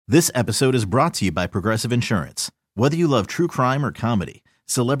This episode is brought to you by Progressive Insurance. Whether you love true crime or comedy,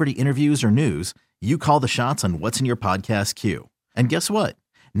 celebrity interviews or news, you call the shots on what's in your podcast queue. And guess what?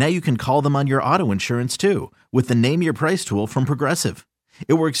 Now you can call them on your auto insurance too with the Name Your Price tool from Progressive.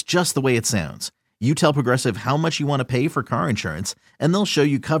 It works just the way it sounds. You tell Progressive how much you want to pay for car insurance, and they'll show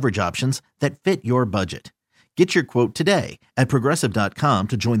you coverage options that fit your budget. Get your quote today at Progressive.com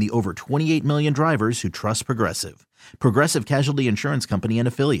to join the over 28 million drivers who trust Progressive. Progressive Casualty Insurance Company and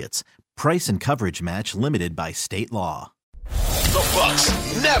Affiliates. Price and coverage match limited by state law. The Bucks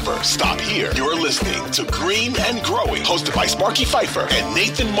never stop here. You're listening to Green and Growing, hosted by Sparky Fifer and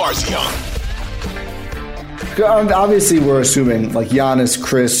Nathan Marzion. Obviously, we're assuming like Giannis,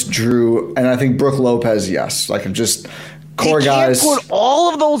 Chris, Drew, and I think Brook Lopez, yes. Like I'm just core guys. You can't put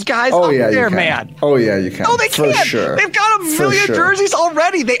all of those guys up there, man. Oh, yeah, you can. No, they can't. For sure. They've got a million jerseys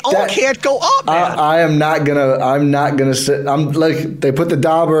already. They all can't go up, man. I'm not gonna sit. I'm like, they put the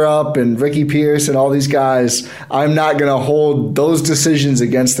Dauber up and Ricky Pierce and all these guys. I'm not gonna hold those decisions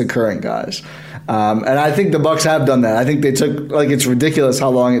against the current guys. And I think the Bucks have done that. I think they took, like, it's ridiculous how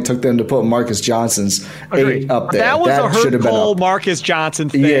long it took them to put Marcus Johnson's 8 up there. That was a Hurt Cole, Marcus Johnson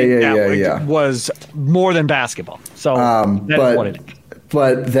thing. Yeah. Was more than basketball. So that's what it is.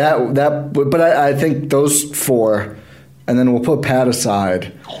 But I think those 4, and then we'll put Pat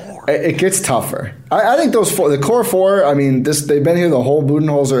aside. It gets tougher. I think those 4, the core 4. I mean, they've been here the whole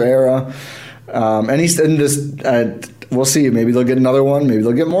Budenholzer era, and he's in this. We'll see. Maybe they'll get another one. Maybe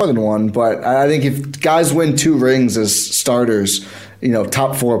they'll get more than one. But I think if guys win 2 rings as starters,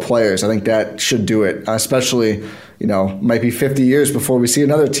 top 4 players, I think that should do it. Especially, might be 50 years before we see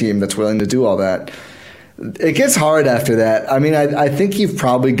another team that's willing to do all that. It gets hard after that. I mean, I think you've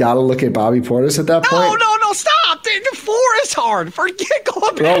probably got to look at Bobby Portis at that point. No, stop. 4 is hard. Forget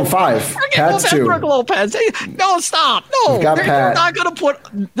Lopez. Oh, 5. Forget Pat's Lopez. 2. Lopez. No, stop. No, they're not going to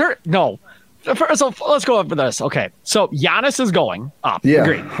put. No. So let's go up for this. Okay, so Giannis is going up. Yeah,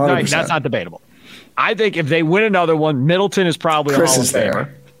 agreed. 100%. That's not debatable. I think if they win another one, Middleton is probably Chris a Hall is of there.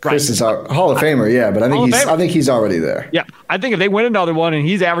 Famer. Chris is a Hall of Famer, yeah, but I think he's already there. Yeah, I think if they win another one and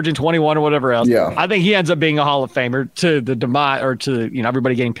he's averaging 21 or whatever else, yeah. I think he ends up being a Hall of Famer to the demise, or to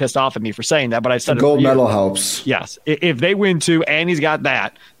everybody getting pissed off at me for saying that. But I said the gold medal helps. Yes, if they win 2 and he's got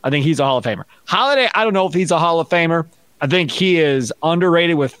that, I think he's a Hall of Famer. Holiday, I don't know if he's a Hall of Famer. I think he is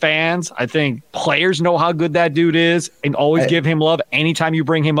underrated with fans. I think players know how good that dude is and always give him love anytime you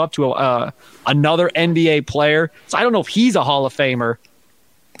bring him up to another NBA player. So I don't know if he's a Hall of Famer.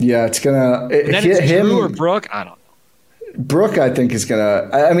 Yeah, it's going to hit him. Drew or Brook? I don't know. Brook, I think, is going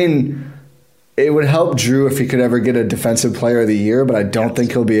to – I mean, it would help Drew if he could ever get a Defensive Player of the Year, but I don't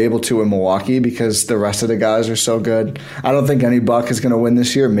think he'll be able to in Milwaukee because the rest of the guys are so good. I don't think any Buck is going to win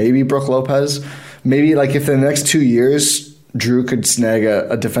this year. Maybe Brook Lopez. Maybe like if in the next 2 years Drew could snag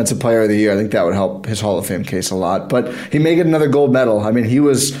a Defensive Player of the Year, I think that would help his Hall of Fame case a lot. But he may get another gold medal. I mean,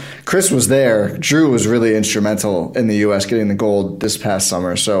 Chris was there. Drew was really instrumental in the U.S. getting the gold this past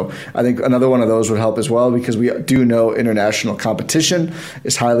summer. So I think another one of those would help as well because we do know international competition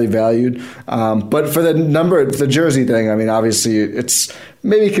is highly valued. But for the jersey thing, I mean, obviously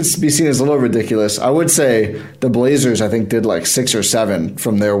maybe it could be seen as a little ridiculous. I would say the Blazers, I think, did like 6 or 7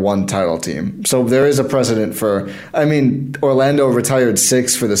 from their one title team. So there is a precedent Orlando retired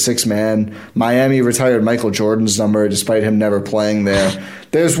 6 for the 6-man. Miami retired Michael Jordan's number despite him never playing there.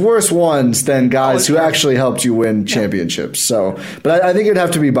 There's worse ones than guys who actually helped you win championships. So, but I think it'd have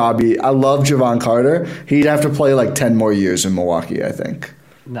to be Bobby. I love Javon Carter. He'd have to play like 10 more years in Milwaukee, I think.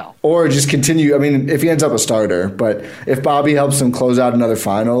 No. Or just continue. I mean, if he ends up a starter, but if Bobby helps him close out another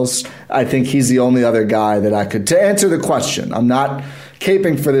finals, I think he's the only other guy that I could. To answer the question, I'm not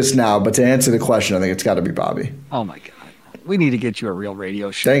caping for this now, but to answer the question, I think it's got to be Bobby. Oh, my God. We need to get you a real radio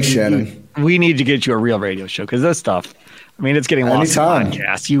show. Thanks, Shannon. We need to get you a real radio show because this stuff, I mean, it's getting lost in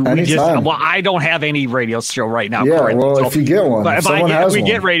podcasts. I don't have any radio show right now. Yeah, currently, well, if you get one, if we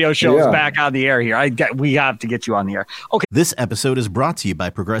get radio shows back on the air here, we have to get you on the air. Okay. This episode is brought to you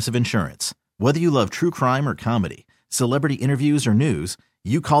by Progressive Insurance. Whether you love true crime or comedy, celebrity interviews or news,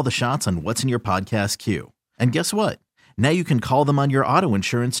 you call the shots on what's in your podcast queue. And guess what? Now you can call them on your auto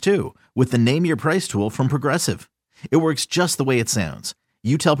insurance too with the Name Your Price tool from Progressive. It works just the way it sounds.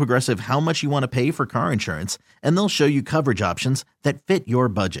 You tell Progressive how much you want to pay for car insurance, and they'll show you coverage options that fit your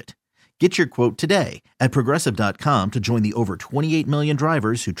budget. Get your quote today at Progressive.com to join the over 28 million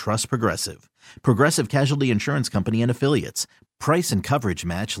drivers who trust Progressive. Progressive Casualty Insurance Company and Affiliates. Price and coverage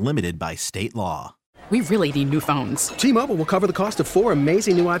match limited by state law. We really need new phones. T-Mobile will cover the cost of 4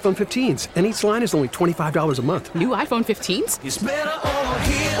 amazing new iPhone 15s, and each line is only $25 a month. New iPhone 15s? It's better over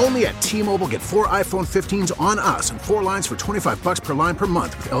here. Only at T-Mobile, get 4 iPhone 15s on us and 4 lines for $25 per line per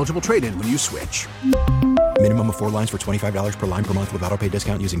month with eligible trade-in when you switch. Minimum of 4 lines for $25 per line per month with autopay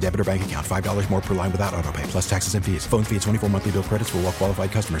discount using debit or bank account. $5 more per line without autopay, plus taxes and fees. Phone fee at 24 monthly bill credits for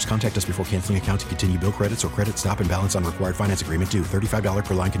well-qualified customers. Contact us before canceling account to continue bill credits or credit stop and balance on required finance agreement due. $35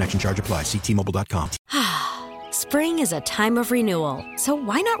 per line connection charge applies. See T-Mobile.com. Spring is a time of renewal, so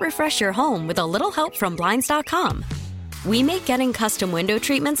why not refresh your home with a little help from Blinds.com? We make getting custom window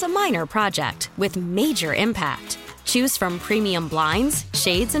treatments a minor project with major impact. Choose from premium blinds,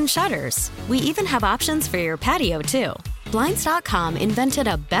 shades, and shutters. We even have options for your patio, too. Blinds.com invented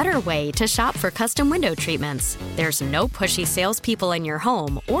a better way to shop for custom window treatments. There's no pushy salespeople in your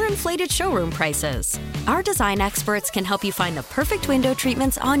home or inflated showroom prices. Our design experts can help you find the perfect window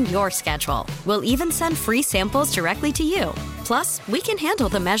treatments on your schedule. We'll even send free samples directly to you. Plus, we can handle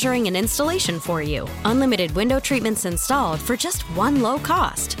the measuring and installation for you. Unlimited window treatments installed for just one low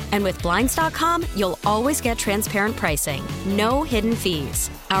cost. And with Blinds.com, you'll always get transparent pricing. No hidden fees.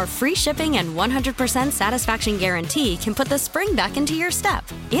 Our free shipping and 100% satisfaction guarantee can put the spring back into your step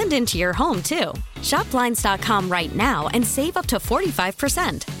and into your home, too. Shop Blinds.com right now and save up to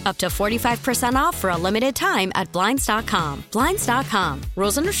 45%. Up to 45% off for a limited time at Blinds.com. Blinds.com.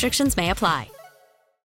 Rules and restrictions may apply.